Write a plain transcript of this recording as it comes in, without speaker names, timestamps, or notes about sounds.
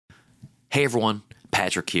Hey everyone,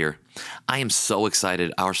 Patrick here. I am so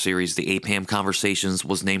excited our series, the APAHM Conversations,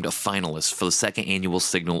 was named a finalist for the second annual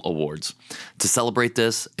Signal Awards. To celebrate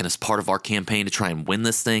this, and as part of our campaign to try and win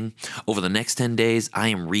this thing, over the next 10 days, I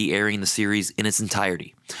am re-airing the series in its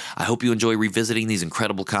entirety. I hope you enjoy revisiting these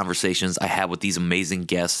incredible conversations I had with these amazing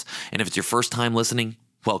guests, and if it's your first time listening,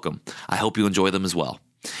 welcome. I hope you enjoy them as well.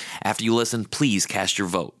 After you listen, please cast your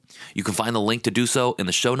vote. You can find the link to do so in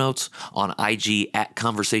the show notes, on IG at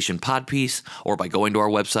Conversation Podpiece, or by going to our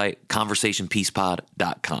website,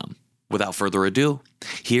 conversationpiecepod.com. Without further ado,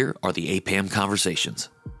 here are the APAHM Conversations.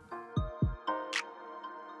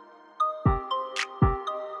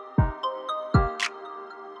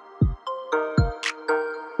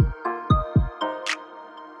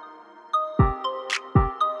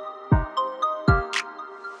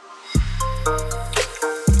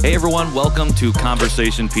 Hey everyone, welcome to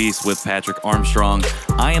Conversation Piece with Patrick Armstrong.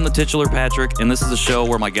 I am the titular Patrick, and this is a show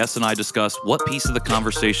where my guests and I discuss what piece of the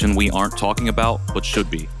conversation we aren't talking about, but should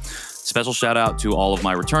be. Special shout out to all of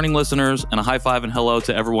my returning listeners, and a high five and hello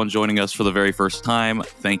to everyone joining us for the very first time.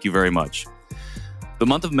 Thank you very much. The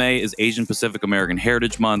month of May is Asian Pacific American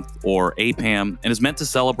Heritage Month, or APAHM, and is meant to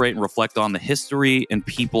celebrate and reflect on the history and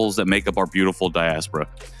peoples that make up our beautiful diaspora.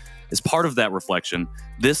 As part of that reflection,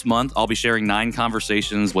 this month I'll be sharing 9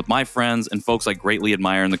 conversations with my friends and folks I greatly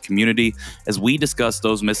admire in the community as we discuss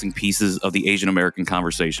those missing pieces of the Asian American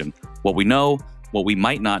conversation, what we know, what we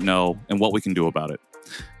might not know, and what we can do about it.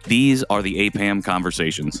 These are the APAHM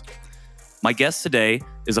Conversations. My guest today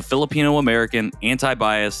is a Filipino-American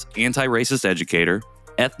anti-bias, anti-racist educator,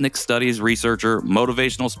 ethnic studies researcher,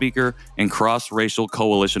 motivational speaker, and cross-racial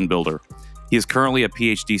coalition builder. He is currently a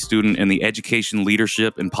PhD student in the Education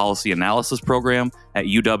Leadership and Policy Analysis program at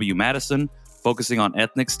UW-Madison, focusing on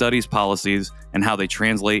ethnic studies policies and how they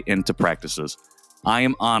translate into practices. I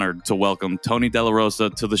am honored to welcome Tony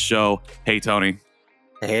DelaRosa to the show. Hey, Tony.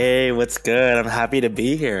 Hey, what's good? I'm happy to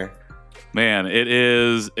be here. Man,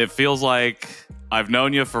 it feels like I've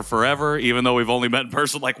known you for forever, even though we've only met in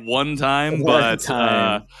person like one time.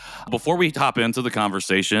 Before we hop into the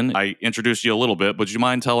conversation, I introduced you a little bit, but do you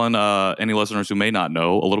mind telling any listeners who may not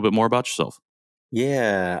know a little bit more about yourself?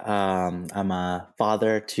 Yeah, I'm a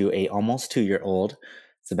father to a almost 2-year-old,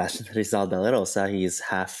 Sebastian Rizal DelaRosa. He's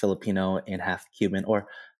half Filipino and half Cuban, or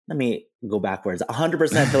let me go backwards.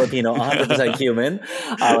 100% Filipino, 100% Cuban.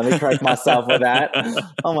 Let me correct myself with that.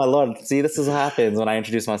 Oh my Lord. See, this is what happens when I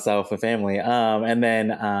introduce myself with family. And then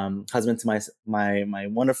husband to my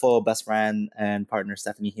wonderful best friend and partner,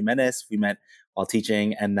 Stephanie Jimenez. We met while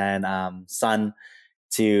teaching. And then son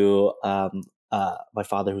to my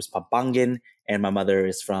father, who's Pampangin, and my mother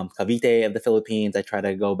is from Cavite of the Philippines. I try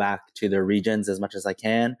to go back to their regions as much as I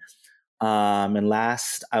can. And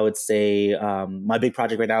last, I would say my big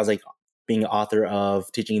project right now is like being an author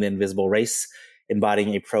of Teaching the Invisible Race,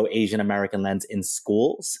 embodying a pro-Asian American lens in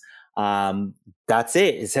schools. That's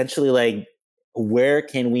it. Essentially, like, where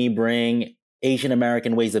can we bring Asian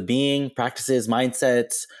American ways of being, practices,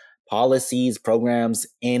 mindsets, policies, programs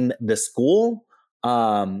in the school,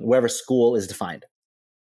 wherever school is defined.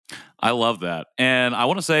 I love that. And I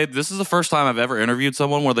want to say this is the first time I've ever interviewed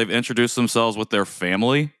someone where they've introduced themselves with their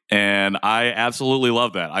family. And I absolutely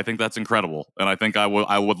love that. I think that's incredible. And I think I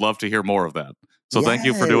would love to hear more of that. So Thank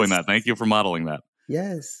you for doing that. Thank you for modeling that.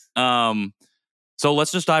 Yes. So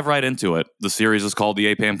let's just dive right into it. The series is called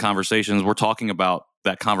the APAHM Conversations. We're talking about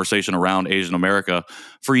that conversation around Asian America.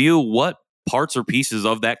 For you, what parts or pieces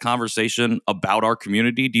of that conversation about our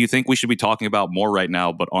community do you think we should be talking about more right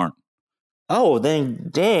now but aren't? Oh, then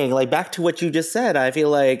dang, like back to what you just said, I feel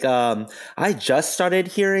like I just started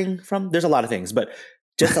hearing there's a lot of things, but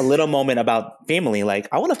just a little moment about family. Like,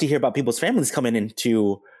 I would love to hear about people's families coming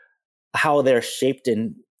into how they're shaped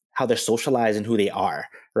and how they're socialized and who they are,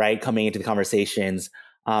 right? Coming into the conversations.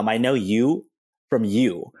 I know you from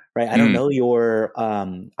you, right? I don't know your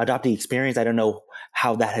adoptee experience. I don't know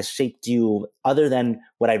how that has shaped you other than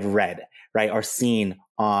what I've read, right? Or seen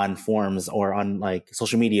on forums or on like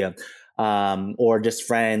social media. Or just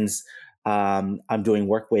friends I'm doing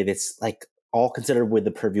work with. It's like all considered with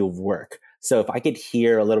the purview of work. So if I could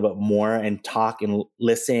hear a little bit more and talk and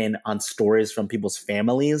listen on stories from people's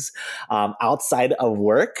families outside of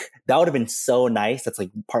work, that would have been so nice. That's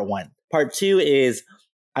like part one. Part two is,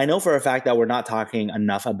 I know for a fact that we're not talking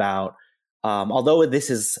enough about, although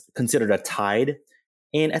this is considered a tide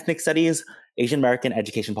in ethnic studies, Asian American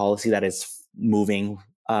education policy that is moving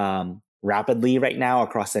rapidly right now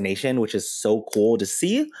across the nation, which is so cool to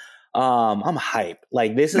see. I'm hype.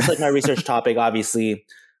 Like, this is like my research topic, obviously,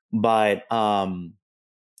 but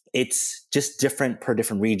it's just different per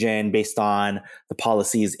different region based on the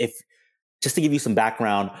policies. If just to give you some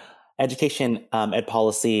background, education ed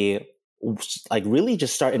policy like really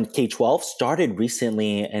just start in K-12 started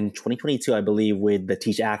recently in 2022, I believe, with the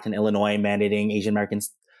Teach Act in Illinois mandating Asian American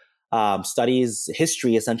studies,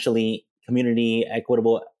 history, essentially community,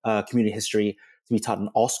 equitable community history to be taught in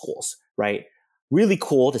all schools, right? Really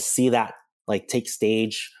cool to see that like take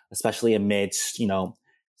stage, especially amidst,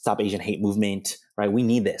 Stop Asian Hate movement, right? We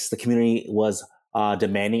need this. The community was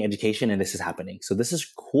demanding education and this is happening. So this is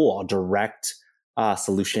cool, a direct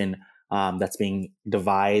solution that's being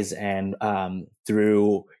devised and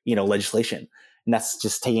through legislation, and that's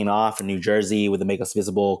just taking off in New Jersey with the Make Us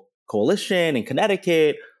Visible coalition, in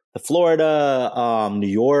Connecticut, the Florida, New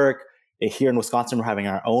York. Here in Wisconsin, we're having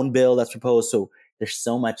our own bill that's proposed. So there's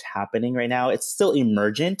so much happening right now. It's still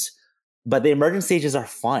emergent, but the emergent stages are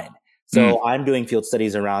fun. So I'm doing field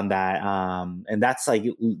studies around that, and that's like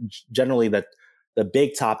generally the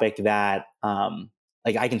big topic that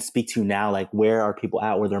like I can speak to now, like where are people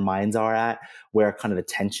at, where their minds are at, where kind of the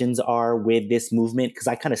tensions are with this movement. Cause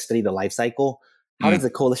I kind of study the life cycle. How does the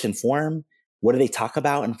coalition form? What do they talk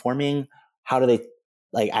about in forming? How do they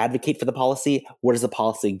like advocate for the policy? Where does the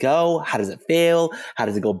policy go? How does it fail? How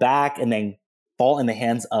does it go back and then fall in the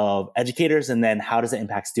hands of educators? And then how does it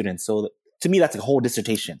impact students? So to me, that's a whole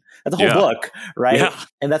dissertation. That's a whole book, right? Yeah.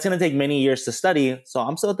 And that's going to take many years to study. So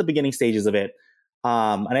I'm still at the beginning stages of it.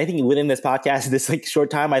 And I think within this podcast, this like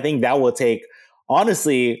short time, I think that will take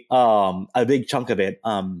honestly a big chunk of it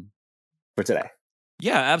for today.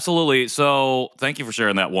 Yeah, absolutely. So thank you for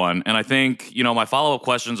sharing that one. And I think, my follow-up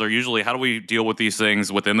questions are usually how do we deal with these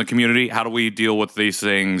things within the community? How do we deal with these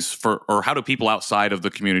things or how do people outside of the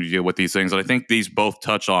community deal with these things? And I think these both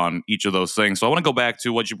touch on each of those things. So I want to go back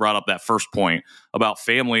to what you brought up, that first point about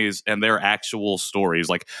families and their actual stories.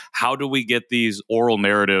 Like, how do we get these oral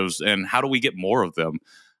narratives and how do we get more of them?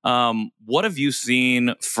 What have you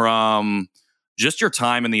seen from just your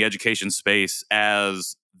time in the education space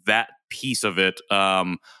as that piece of it?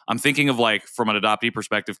 I'm thinking of like from an adoptee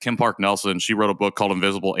perspective, Kim Park Nelson, she wrote a book called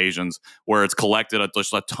Invisible Asians, where it's collected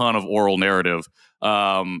just a ton of oral narrative.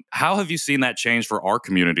 How have you seen that change for our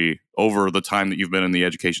community over the time that you've been in the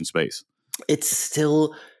education space? It's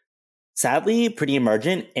still sadly pretty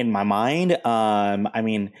emergent in my mind. I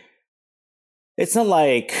mean, it's not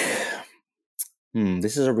like,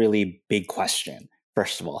 this is a really big question,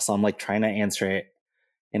 first of all. So I'm like trying to answer it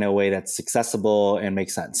in a way that's accessible and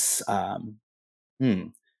makes sense. From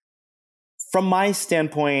my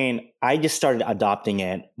standpoint, I just started adopting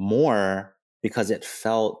it more because it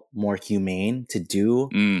felt more humane to do.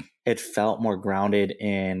 It felt more grounded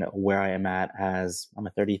in where I am at as I'm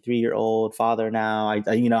a 33-year-old father now.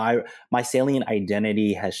 My salient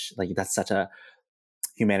identity has like, that's such a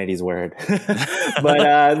humanities word,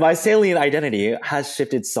 but my salient identity has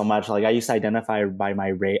shifted so much. Like I used to identify by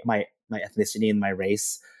my ethnicity and my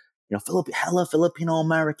race, hella Filipino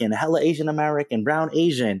American, hella Asian American, brown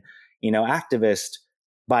Asian, activist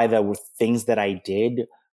by the things that I did.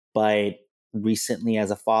 But recently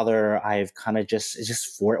as a father, I've kind of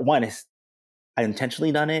I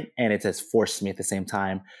intentionally done it, and it has forced me at the same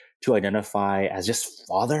time to identify as just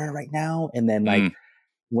father right now. And then like,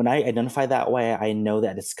 when I identify that way, I know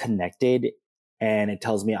that it's connected, and it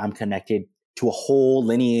tells me I'm connected to a whole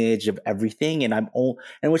lineage of everything. And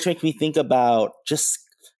which makes me think about just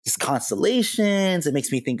constellations. It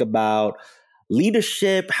makes me think about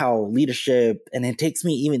leadership, and it takes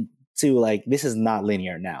me even to like, this is not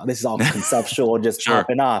linear now. This is all conceptual, just Sure.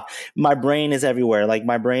 popping off. My brain is everywhere. Like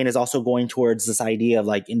my brain is also going towards this idea of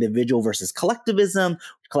like individual versus collectivism.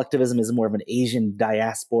 Collectivism is more of an Asian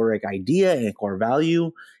diasporic idea and a core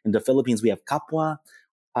value. In the Philippines, we have kapwa,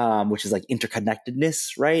 which is like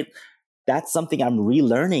interconnectedness, right? That's something I'm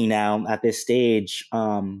relearning now at this stage,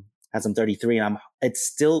 as I'm 33, and it's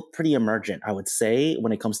still pretty emergent, I would say,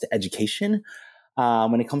 when it comes to education.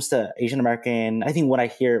 When it comes to Asian American, I think what I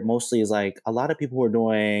hear mostly is like a lot of people who are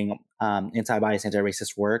doing anti-bias,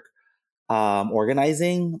 anti-racist work,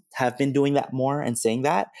 organizing, have been doing that more and saying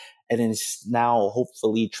that. And then it's now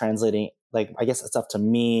hopefully translating, like, I guess it's up to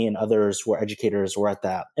me and others who are educators who are at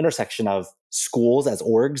the intersection of schools as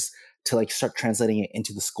orgs to like start translating it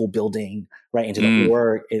into the school building, right? Into the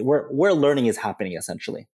org, where learning is happening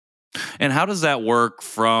essentially. And how does that work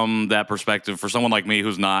from that perspective for someone like me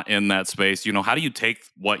who's not in that space? How do you take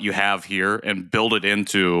what you have here and build it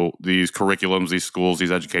into these curriculums, these schools,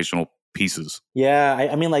 these educational pieces? Yeah,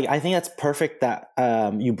 I mean, like, I think that's perfect that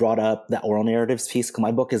you brought up that oral narratives piece. 'Cause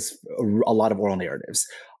my book is a lot of oral narratives.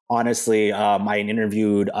 Honestly, I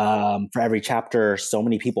interviewed for every chapter so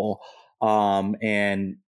many people,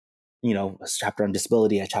 and a chapter on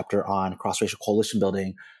disability, a chapter on cross-racial coalition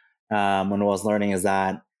building. When I was learning is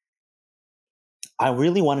that I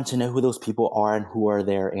really wanted to know who those people are and who are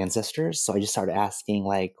their ancestors. So I just started asking,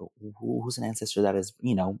 like, who's an ancestor that is,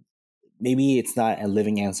 maybe it's not a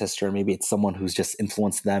living ancestor, maybe it's someone who's just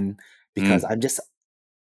influenced them. Because Mm,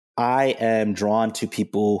 I am drawn to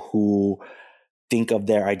people who think of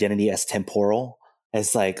their identity as temporal,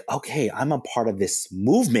 as like, okay, I'm a part of this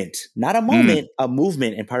movement, not a mm, moment, a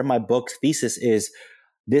movement. And part of my book thesis is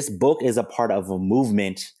this book is a part of a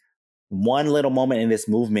movement, one little moment in this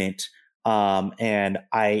movement. And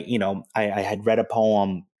I had read a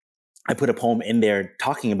poem. I put a poem in there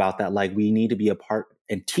talking about that, like we need to be a part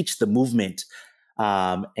and teach the movement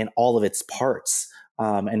and all of its parts.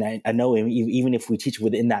 And I know even if we teach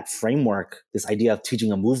within that framework, this idea of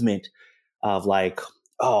teaching a movement of like,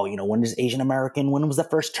 oh, when is Asian American? When was the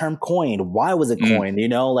first term coined? Why was it mm.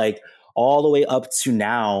 coined? Like all the way up to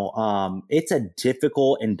now. It's a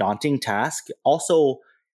difficult and daunting task. Also,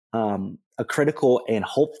 a critical and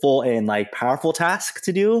hopeful and like powerful task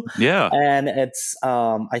to do. Yeah. And it's,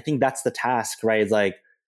 I think that's the task, right? It's like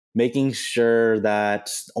making sure that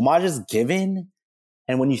homage is given.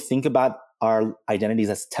 And when you think about our identities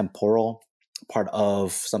as temporal, part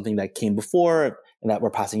of something that came before and that we're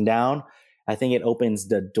passing down, I think it opens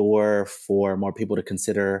the door for more people to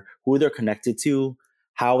consider who they're connected to,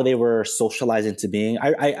 how they were socialized into being.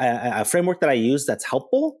 A framework that I use that's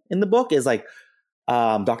helpful in the book is like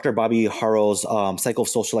Dr. Bobby Harrow's cycle of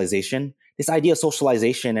socialization. This idea of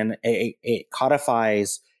socialization, and it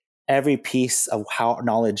codifies every piece of how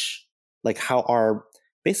knowledge, like how our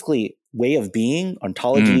basically way of being, Mm,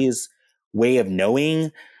 ontologies, way of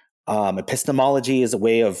knowing, epistemology is a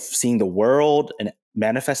way of seeing the world and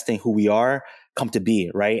manifesting who we are come to be,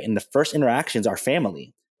 right? And the first interactions are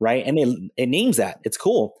family, right? And it names that. It's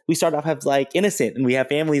cool. We start off as like innocent and we have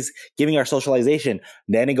families giving our socialization.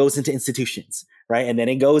 Then it goes into institutions, right? And then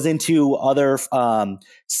it goes into other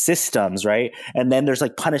systems, right? And then there's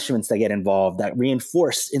like punishments that get involved that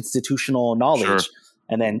reinforce institutional sure. knowledge.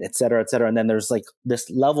 And then et cetera, et cetera. And then there's like this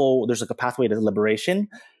level, there's like a pathway to liberation,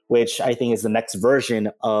 which I think is the next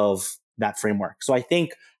version of that framework. So I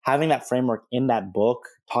think having that framework in that book,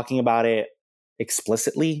 talking about it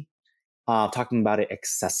explicitly, talking about it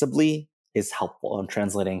accessibly is helpful in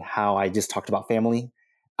translating how I just talked about family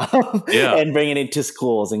Yeah. and bringing it to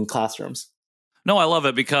schools and classrooms. No, I love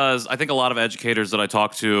it because I think a lot of educators that I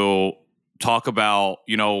talk to talk about,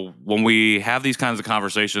 when we have these kinds of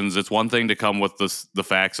conversations, it's one thing to come with the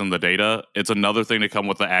facts and the data. It's another thing to come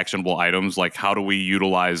with the actionable items, like how do we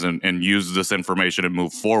utilize and use this information and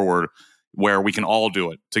move forward where we can all do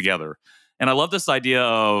it together. And I love this idea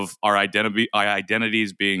of our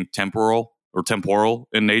identities being temporal or temporal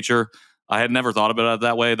in nature. I had never thought about it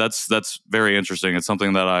that way. That's very interesting. It's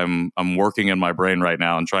something that I'm working in my brain right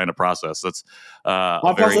now and trying to process. That's a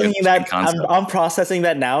I'm very processing interesting that. concept. I'm processing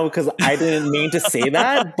that now because I didn't mean to say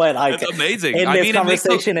that, but like It's amazing. in I this mean,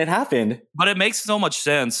 conversation, it happened. but it makes so much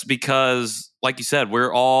sense because, like you said,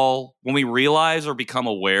 we're all, when we realize or become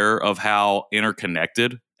aware of how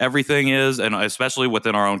interconnected everything is, and especially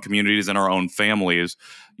within our own communities and our own families,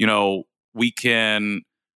 we can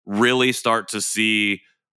really start to see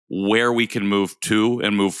where we can move to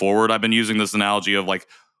and move forward. I've been using this analogy of like,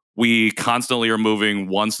 we constantly are moving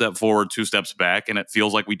one step forward, two steps back, and it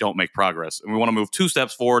feels like we don't make progress. And we want to move two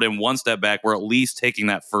steps forward and one step back. We're at least taking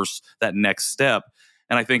that next step.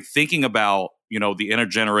 And I think thinking about, the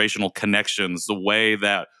intergenerational connections, the way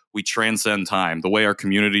that we transcend time, the way our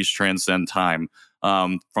communities transcend time,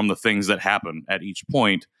 from the things that happen at each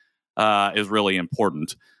point, is really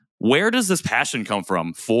important. Where does this passion come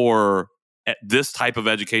from for this type of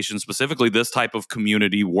education, specifically this type of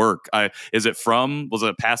community work? Was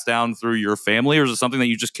it passed down through your family, or is it something that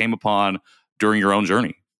you just came upon during your own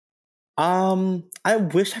journey? I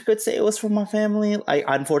wish I could say it was from my family.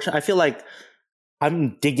 Unfortunately, I feel like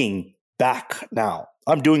I'm digging back now.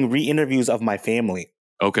 I'm doing re-interviews of my family.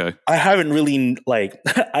 Okay. I haven't really like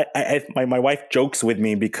my wife jokes with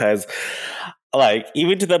me because like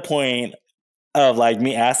even to the point of like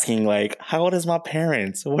me asking like how old is my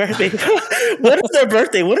parents? Where are they? What is their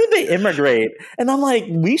birthday? When did they immigrate? And I'm like,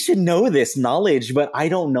 we should know this knowledge, but I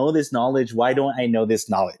don't know this knowledge. Why don't I know this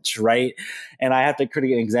knowledge? Right. And I have to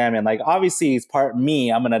critically examine, like, obviously it's part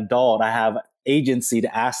me. I'm an adult. I have agency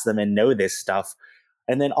to ask them and know this stuff.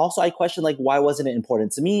 And then also I question like why wasn't it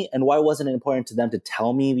important to me and why wasn't it important to them to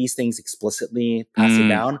tell me these things explicitly, pass it Mm,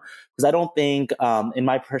 down? Because I don't think in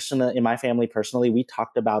my family personally, we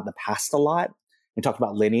talked about the past a lot. We talked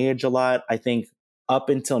about lineage a lot. I think up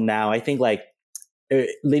until now, I think like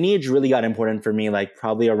lineage really got important for me like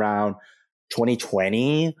probably around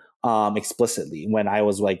 2020 explicitly when I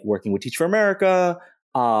was like working with Teach for America.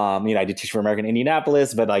 I did teach for American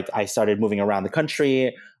Indianapolis, but like I started moving around the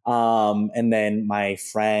country. And then my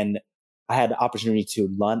friend, I had the opportunity to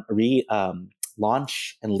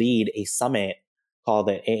launch and lead a summit called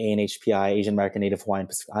the AANHPI, Asian American Native Hawaiian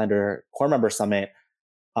Pacific Islander Core Member Summit,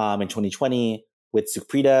 in 2020 with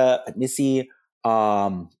Sukrita Patnisi,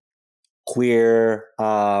 queer,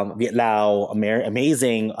 Viet Lao,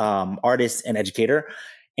 amazing artist and educator.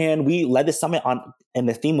 And we led the summit and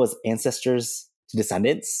the theme was ancestors to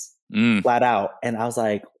descendants, flat out. And I was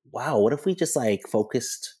like, wow, what if we just like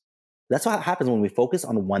focused? That's what happens when we focus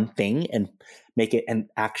on one thing and make it an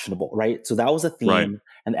actionable, right? So that was a theme, Right.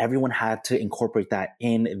 and everyone had to incorporate that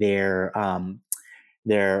in their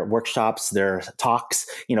workshops, their talks.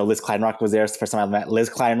 Liz Kleinrock was there. It's the first time I met Liz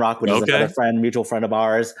Kleinrock, which is another mutual friend of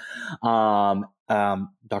ours.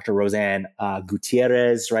 Dr. Roseanne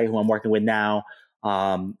Gutierrez, right, who I'm working with now,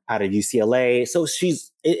 out of UCLA. So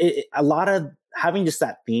she's a lot of having just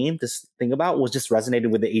that theme to think about was just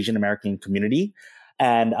resonated with the Asian American community.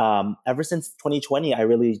 And ever since 2020, I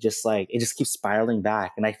really just like, it just keeps spiraling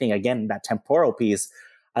back. And I think, again, that temporal piece,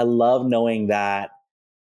 I love knowing that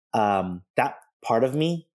that part of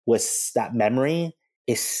me was that memory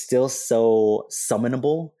is still so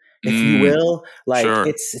summonable, if you will. Like sure.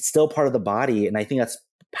 it's still part of the body. And I think that's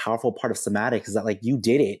a powerful part of somatic is that like you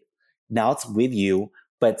did it. Now it's with you,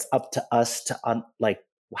 but it's up to us to like,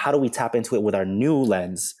 how do we tap into it with our new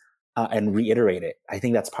lens and reiterate it? I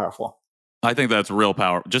think that's powerful. I think that's real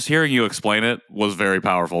power. Just hearing you explain it was very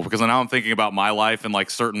powerful because now I'm thinking about my life and like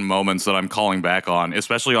certain moments that I'm calling back on,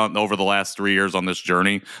 especially on over the last 3 years on this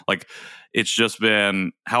journey. Like it's just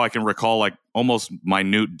been how I can recall like almost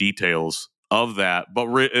minute details of that. But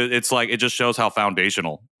it's like it just shows how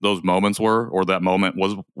foundational those moments were, or that moment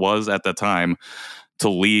was at that time to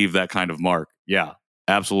leave that kind of mark. Yeah,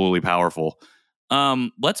 absolutely powerful.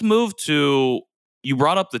 Let's move to, you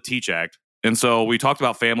brought up the Teach Act. And so we talked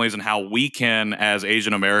about families and how we can, as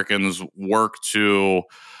Asian Americans, work to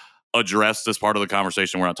address this part of the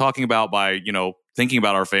conversation we're not talking about by, thinking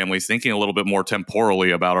about our families, thinking a little bit more temporally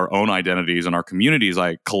about our own identities and our communities,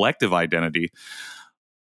 like collective identity.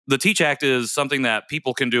 The Teach Act is something that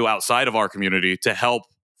people can do outside of our community to help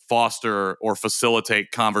foster or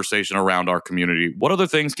facilitate conversation around our community. What other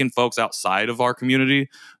things can folks outside of our community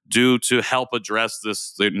do to help address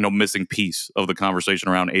this, missing piece of the conversation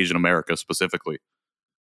around Asian America specifically?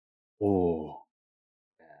 Oh,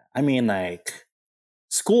 I mean, like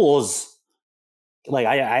schools, like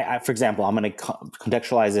I for example, I'm going to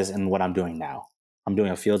contextualize this in what I'm doing now. I'm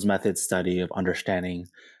doing a fields method study of understanding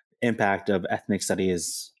impact of ethnic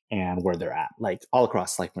studies and where they're at, like all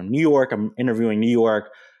across, like from New York. I'm interviewing New York,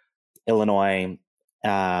 Illinois,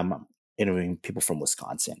 interviewing people from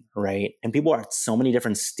Wisconsin, right? And people are at so many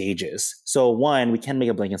different stages. So one, we can make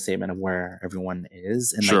a blanket statement of where everyone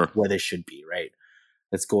is and like where they should be, right?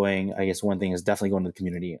 That's going, I guess one thing is definitely going to the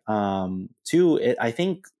community. Two, I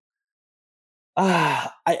think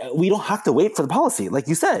we don't have to wait for the policy, like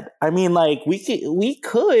you said. I mean, like we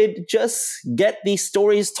could just get these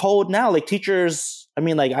stories told now. Like teachers, I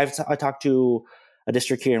mean, like I talked to a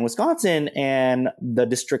district here in Wisconsin, and the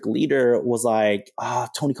district leader was like,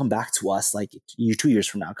 Tony, come back to us like 2 years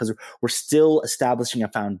from now, because we're still establishing a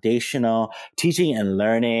foundational teaching and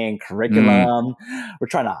learning curriculum.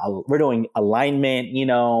 We're doing alignment,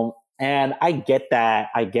 and I get that,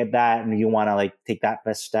 and you want to like take that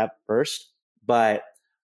best step first. But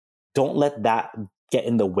don't let that get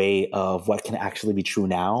in the way of what can actually be true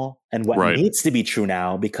now and what needs to be true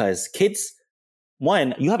now, because kids,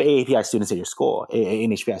 one, you have AAPI students at your school,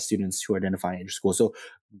 NHPI students who are identifying at your school. So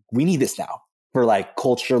we need this now for like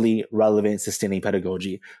culturally relevant, sustaining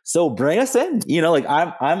pedagogy. So bring us in, like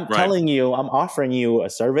I'm telling you, I'm offering you a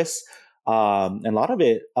service. And a lot of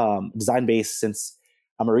it design-based, since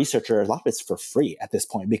I'm a researcher, a lot of it's for free at this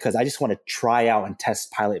point, because I just want to try out and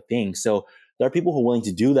test pilot things. So there are people who are willing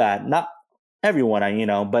to do that. Not everyone,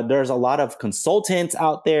 but there's a lot of consultants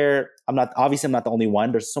out there. I'm not the only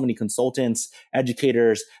one. There's so many consultants,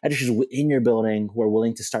 educators within your building who are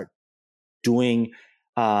willing to start doing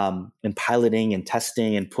and piloting and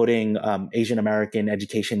testing and putting Asian American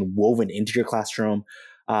education woven into your classroom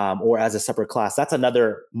or as a separate class. That's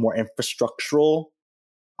another more infrastructural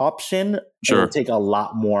option. It will take a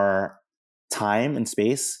lot more time and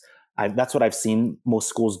space. That's what I've seen most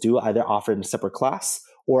schools do, either offer in a separate class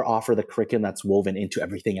or offer the curriculum that's woven into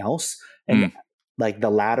everything else. And like the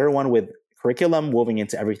latter one with curriculum woven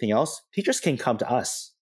into everything else, teachers can come to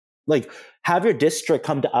us. Like have your district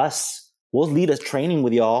come to us. We'll lead a training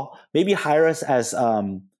with y'all. Maybe hire us as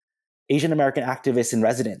Asian American activists in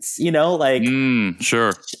residence, like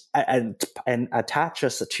Sure. and attach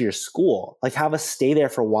us to your school, like have us stay there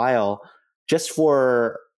for a while just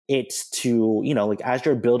for it to, like as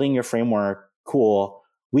you're building your framework, cool,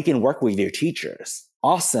 we can work with your teachers.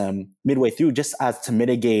 Awesome. Midway through, just as to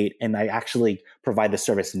mitigate and I actually provide the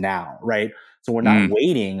service now, right? So we're not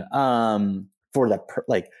waiting for the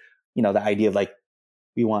the idea of like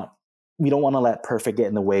we don't want to let perfect get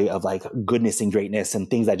in the way of like goodness and greatness and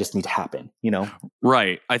things that just need to happen,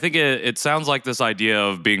 Right. I think it sounds like this idea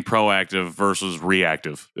of being proactive versus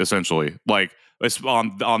reactive, essentially. Like it's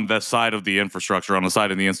on the side of the infrastructure, on the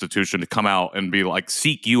side of the institution, to come out and be like,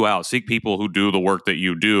 seek you out, seek people who do the work that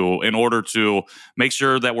you do in order to make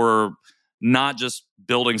sure that we're not just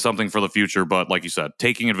building something for the future, but like you said,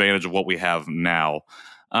 taking advantage of what we have now.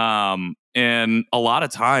 And a lot of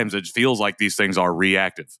times it feels like these things are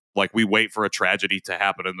reactive. Like we wait for a tragedy to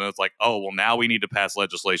happen and then it's like, oh, well, now we need to pass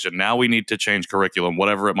legislation. Now we need to change curriculum,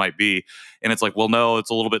 whatever it might be. And it's like, well, no, it's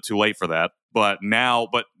a little bit too late for that. But now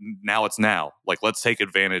it's now. Like, let's take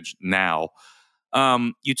advantage now.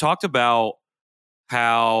 You talked about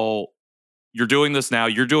how you're doing this now.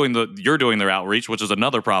 You're doing their outreach, which is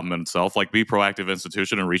another problem in itself. Like, be proactive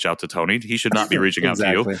institution and reach out to Tony. He should not be reaching out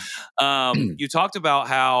to you. You talked about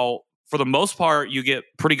how, for the most part, you get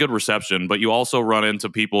pretty good reception, but you also run into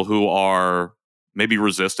people who are maybe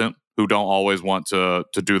resistant, who don't always want to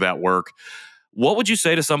do that work. What would you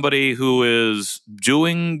say to somebody who is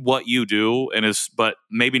doing what you do but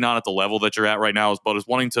maybe not at the level that you're at right now, but is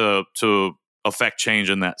wanting to affect change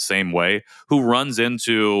in that same way, who runs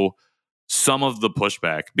into some of the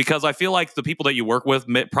pushback? Because I feel like the people that you work with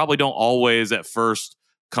probably don't always at first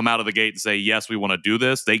come out of the gate and say, yes, we want to do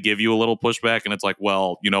this. They give you a little pushback and it's like,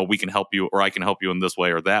 well, we can help you, or I can help you in this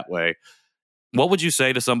way or that way. What would you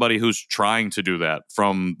say to somebody who's trying to do that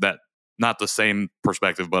from that, not the same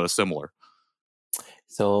perspective, but a similar?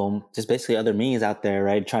 So just basically other me's out there,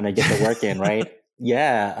 right? Trying to get the work in, right?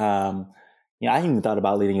 Yeah. I haven't even thought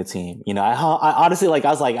about leading a team. I honestly, like, I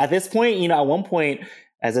was like, at this point, at one point,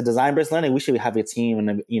 as a design-based learning, we should have a team,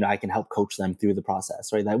 and I can help coach them through the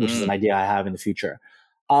process, right? Which is an idea I have in the future,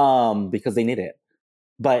 because they need it.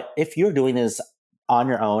 But if you're doing this on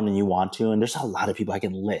your own and you want to, and there's a lot of people I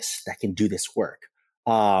can list that can do this work,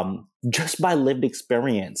 just by lived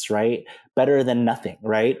experience, right? Better than nothing,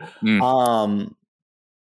 right?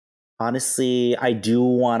 Honestly, I do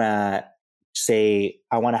want to say,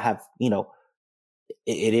 I want to have, I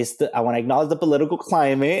want to acknowledge the political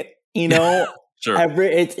climate, Sure.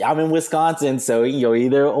 I'm in Wisconsin, so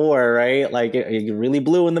either or, right? Like it really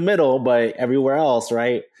blue in the middle, but everywhere else,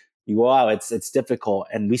 right? You go out, it's difficult,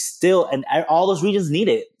 and all those regions need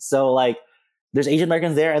it. So like, there's Asian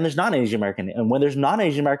Americans there, and there's non-Asian American, and when there's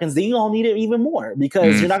non-Asian Americans, then you all need it even more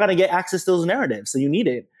because you're not going to get access to those narratives, so you need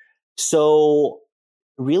it. So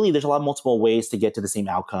really, there's a lot of multiple ways to get to the same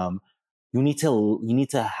outcome. You need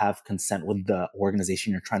to have consent with the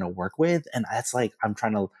organization you're trying to work with, and that's like I'm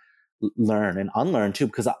trying to learn and unlearn too,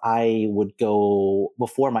 because I would go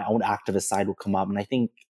before my own activist side would come up, and I think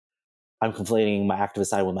I'm conflating my activist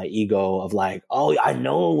side with my ego of like, oh, I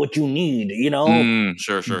know what you need,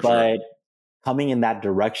 Sure. But coming in that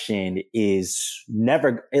direction is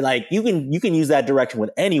never like you can use that direction with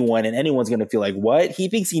anyone, and anyone's gonna feel like, what? He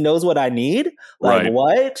thinks he knows what I need? Like, right.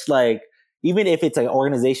 What? Like, even if it's an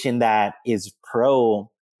organization that is pro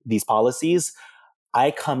these policies, I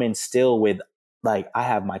come in still with like, I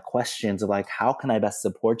have my questions of like, how can I best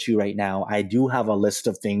support you right now? I do have a list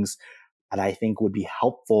of things that I think would be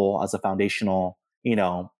helpful as a foundational,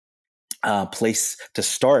 place to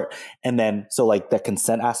start. And then, so like the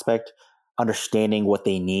consent aspect, understanding what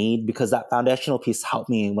they need, because that foundational piece helped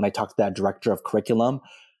me when I talked to that director of curriculum.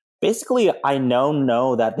 Basically, I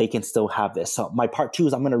know that they can still have this. So my part 2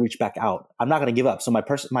 is I'm going to reach back out. I'm not going to give up. So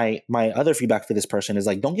my other feedback for this person is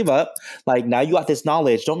like, don't give up. Like, now you got this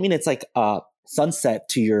knowledge. Don't mean it's like sunset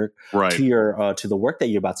to your to the work that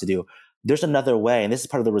you're about to do. There's another way, and this is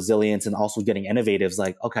part of the resilience and also getting innovatives.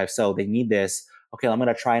 Like, okay, so they need this. Okay, I'm going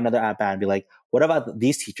to try another app and be like, what about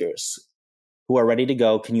these teachers who are ready to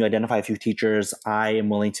go? Can you identify a few teachers? I am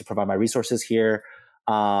willing to provide my resources here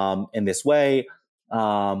in this way.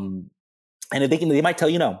 And if they might tell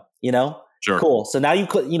you no, Sure. Cool. So now you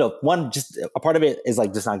could, one, just a part of it is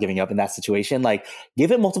like just not giving up in that situation. Like,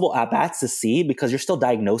 give it multiple at-bats to see, because you're still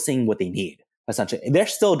diagnosing what they need. Essentially, they're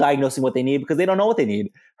still diagnosing what they need because they don't know what they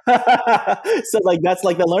need. So like, that's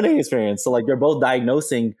like the learning experience. So like, they're both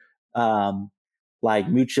diagnosing, like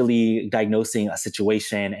mutually diagnosing a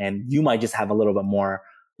situation, and you might just have a little bit more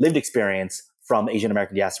lived experience from Asian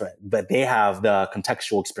American diaspora, but they have the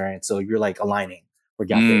contextual experience. So you're like aligning where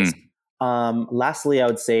gap is. Lastly, I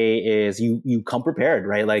would say is you come prepared,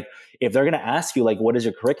 right? Like if they're going to ask you like, what is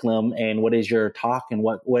your curriculum and what is your talk and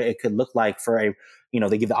what it could look like for a,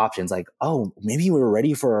 they give the options like, oh, maybe we were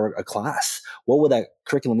ready for a class. What would that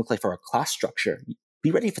curriculum look like for a class structure?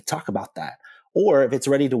 Be ready to talk about that. Or if it's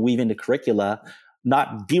ready to weave into curricula,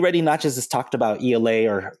 not be ready, not just as talked about ELA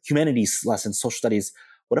or humanities lessons, social studies.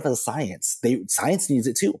 What if it's science? Science needs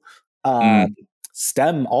it too. Mm,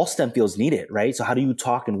 STEM, all STEM fields need it, right? So how do you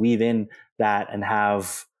talk and weave in that and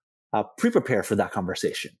have pre-prepare for that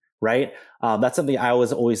conversation, right? That's something I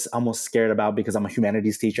was always almost scared about because I'm a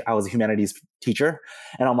humanities teacher. I was a humanities teacher,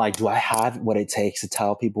 and I'm like, do I have what it takes to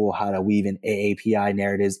tell people how to weave in AAPI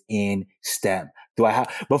narratives in STEM? Do I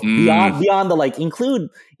have, but mm, beyond the like include,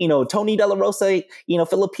 Tony DelaRosa,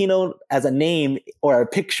 Filipino as a name or a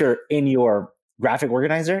picture in your graphic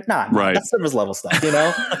organizer? Nah, right. that's service level stuff,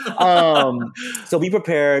 So be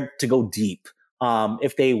prepared to go deep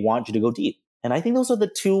if they want you to go deep. And I think those are the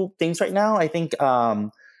two things right now. I think,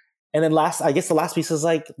 and then I guess the last piece is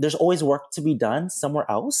like, there's always work to be done somewhere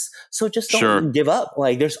else. So just Sure. don't give up.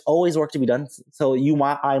 Like there's always work to be done. So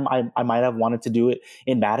I might have wanted to do it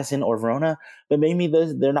in Madison or Verona, but maybe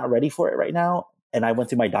they're not ready for it right now. And I went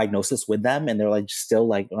through my diagnosis with them and they're like, still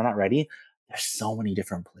like, we're not ready. There's so many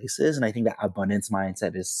different places. And I think that abundance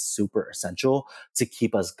mindset is super essential to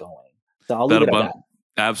keep us going. So I'll leave That it at abundant.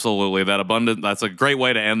 that. Absolutely. That abundant. That's a great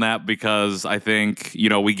way to end that because I think,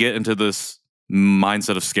 we get into this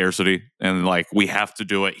mindset of scarcity and like we have to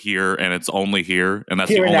do it here and it's only here. And that's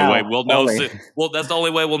the Here and only way now we'll know. only. Well, that's the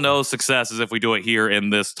only way we'll know success is if we do it here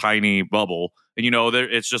in this tiny bubble. And,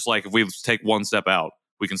 it's just like if we take one step out,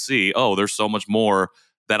 we can see, oh, there's so much more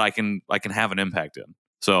that I can have an impact in.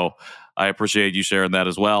 So I appreciate you sharing that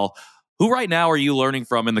as well. Who right now are you learning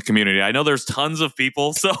from in the community? I know there's tons of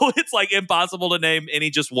people, so it's like impossible to name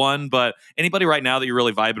any just one, but anybody right now that you're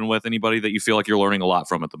really vibing with, anybody that you feel like you're learning a lot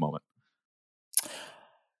from at the moment?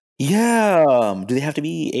 Yeah. Do they have to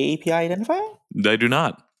be AAPI identified? They do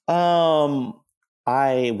not. Um,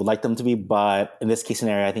 I would like them to be, but in this case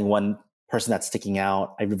scenario, I think one person that's sticking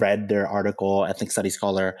out, I read their article, ethnic studies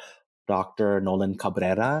scholar, Dr. Nolan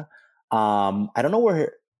Cabrera. I don't know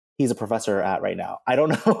where he's a professor at right now. I don't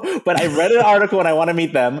know, but I read an article and I want to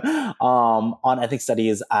meet them on ethnic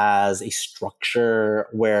studies as a structure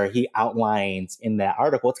where he outlines in that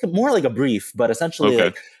article. It's more like a brief, but essentially Okay.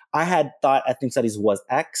 like I had thought ethnic studies was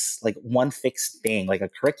X, like one fixed thing, like a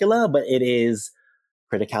curricula, but it is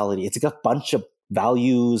criticality. It's like a bunch of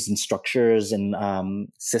values and structures and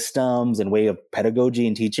systems and way of pedagogy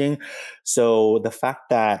and teaching. So the fact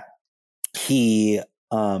that he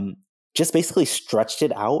just basically stretched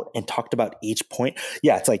it out and talked about each point.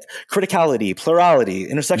 Yeah, it's like criticality, plurality,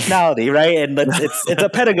 intersectionality, right? And it's a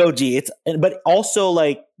pedagogy. But also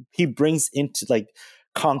like he brings into like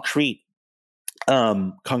concrete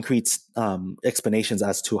explanations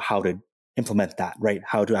as to how to implement that, right?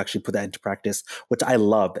 How to actually put that into practice, which I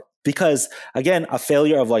love because again, a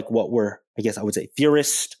failure of like what we're, I guess I would say,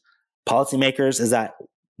 theorists, policymakers, is that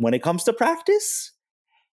when it comes to practice,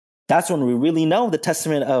 that's when we really know the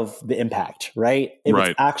testament of the impact, right? If it's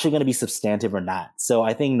Right. actually going to be substantive or not. So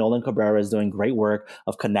I think Nolan Cabrera is doing great work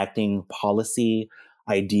of connecting policy,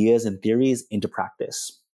 ideas, and theories into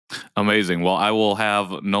practice. Amazing. Well, I will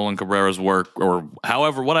have Nolan Cabrera's work or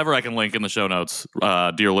whatever I can link in the show notes,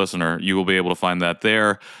 dear listener. You will be able to find that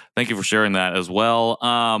there. Thank you for sharing that as well.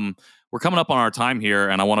 We're coming up on our time here,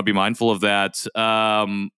 and I want to be mindful of that.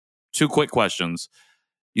 Two quick questions.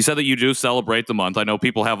 You said that you do celebrate the month. I know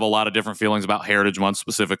people have a lot of different feelings about Heritage Month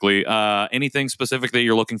specifically. Anything specific that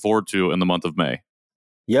you're looking forward to in the month of May?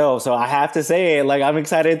 Yo, so I have to say, like, I'm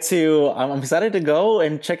excited to go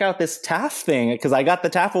and check out this TAF thing because I got the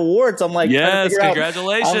TAF awards. I'm like trying to Yes, figure out.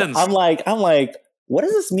 congratulations. I'm like, what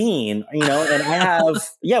does this mean? And I have,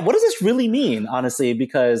 yeah, what does this really mean, honestly?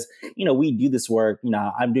 Because we do this work.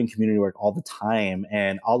 I'm doing community work all the time,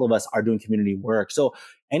 and all of us are doing community work. So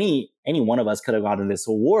any one of us could have gotten this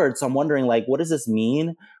award. So I'm wondering, like, what does this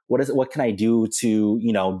mean? What can I do to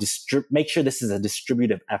make sure this is a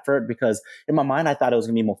distributive effort? Because in my mind, I thought it was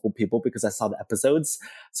going to be multiple people because I saw the episodes.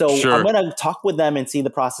 So Sure. I'm going to talk with them and see the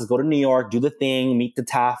process. Go to New York, do the thing, meet the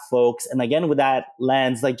TAF folks, and again with that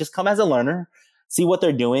lens, like just come as a learner. See what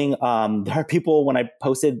they're doing. There are people when I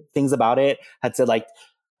posted things about it had said like,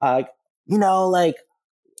 like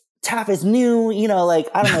TAF is new, like,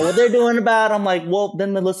 I don't know what they're doing about. I'm like, well,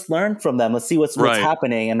 then let's learn from them. Let's see what's Right.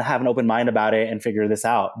 happening and have an open mind about it and figure this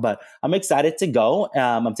out. But I'm excited to go.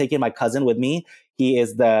 I'm taking my cousin with me. He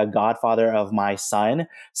is the godfather of my son.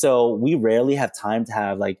 So we rarely have time to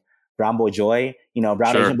have like Brown Boy Joy,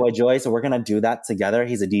 Brown Sure. Asian Boy Joy. So we're going to do that together.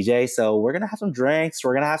 He's a DJ. So we're going to have some drinks.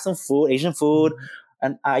 We're going to have some food, Asian food.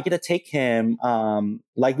 And I get to take him,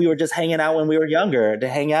 like we were just hanging out when we were younger, to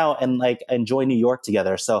hang out and like enjoy New York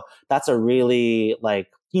together. So that's a really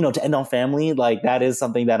to end on family. Like that is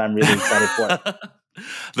something that I'm really excited for.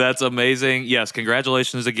 That's amazing. Yes,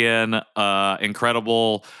 congratulations again.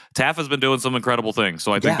 Incredible. TAF has been doing some incredible things.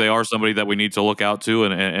 So I think they are somebody that we need to look out to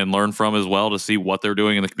and learn from as well, to see what they're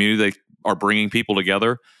doing in the community. They are bringing people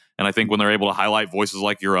together. And I think when they're able to highlight voices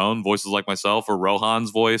like your own, voices like myself or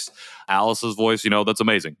Rohan's voice, Alice's voice, that's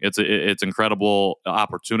amazing. It's incredible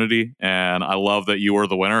opportunity. And I love that you were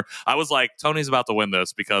the winner. I was like, Tony's about to win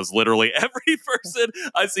this, because literally every person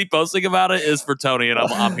I see posting about it is for Tony. And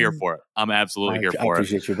I'm here for it. I'm absolutely here for it. I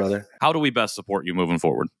appreciate you, brother. How do we best support you moving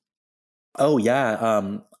forward? Oh,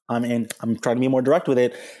 yeah. I'm trying to be more direct with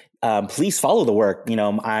it. Please follow the work.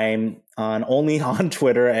 I'm only on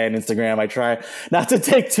Twitter and Instagram. I try not to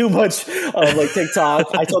take too much of like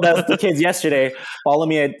TikTok. I told the kids yesterday, follow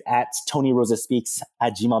me at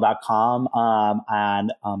TonyRosaSpeaks@gmail.com.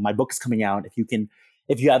 And my book is coming out. If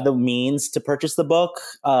you have the means to purchase the book,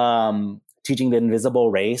 Teaching the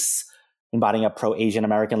Invisible Race, embodying a pro-Asian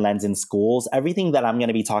American lens in schools. Everything that I'm going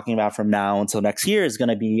to be talking about from now until next year is going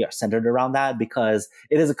to be centered around that, because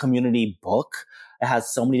it is a community book. It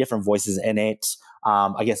has so many different voices in it,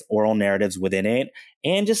 I guess oral narratives within it,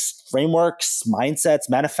 and just frameworks, mindsets,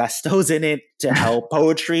 manifestos in it to help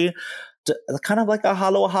poetry. Kind of like a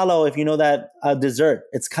halo, if you know that dessert.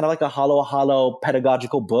 It's kind of like a halo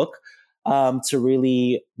pedagogical book to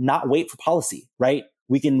really not wait for policy, right?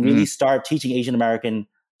 We can really start teaching Asian American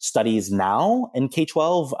studies now in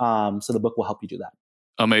K-12. So the book will help you do that.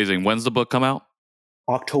 Amazing. When's the book come out?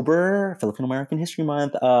 October, Filipino American History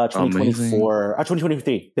Month, 2024,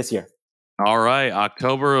 2023, this year. All right,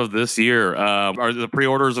 October of this year. Are the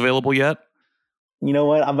pre-orders available yet? You know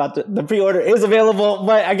what? The pre-order is available,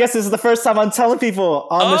 but I guess this is the first time I'm telling people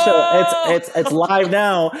on the show. It's live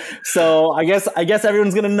now. So I guess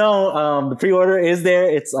everyone's gonna know. The pre-order is there.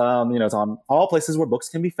 It's it's on all places where books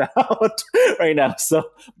can be found right now. So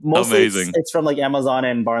mostly it's from like Amazon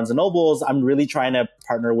and Barnes and Nobles. I'm really trying to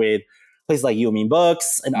partner with places like You and Me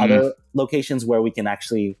Books and other locations where we can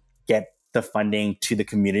actually get the funding to the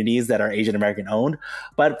communities that are Asian American owned.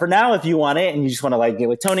 But for now, if you want it and you just want to like get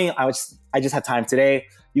with Tony, I just had time today.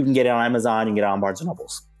 You can get it on Amazon. You can get it on Barnes and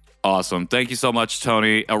Nobles. Awesome. Thank you so much,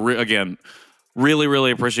 Tony. Again, really,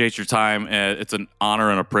 really appreciate your time. It's an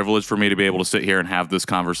honor and a privilege for me to be able to sit here and have this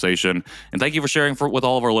conversation. And thank you for sharing with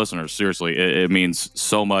all of our listeners. Seriously, it means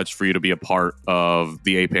so much for you to be a part of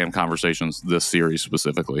the APAHM Conversations, this series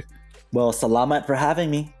specifically. Well, salamat for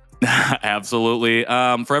having me. Absolutely.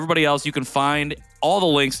 For everybody else, you can find all the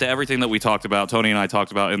links to everything that we talked about, Tony and I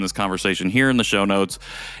talked about in this conversation, here in the show notes.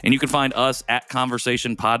 And you can find us at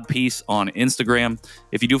Conversation Podpiece on Instagram.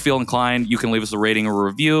 If you do feel inclined, you can leave us a rating or a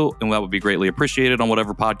review, and that would be greatly appreciated on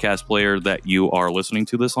whatever podcast player that you are listening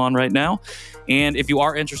to this on right now. And if you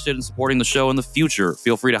are interested in supporting the show in the future,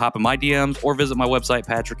 feel free to hop in my DMs or visit my website,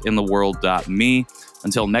 patrickintheworld.me.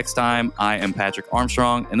 Until next time, I am Patrick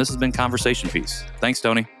Armstrong, and this has been Conversation Piece. Thanks,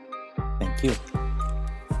 Tony. Thank you.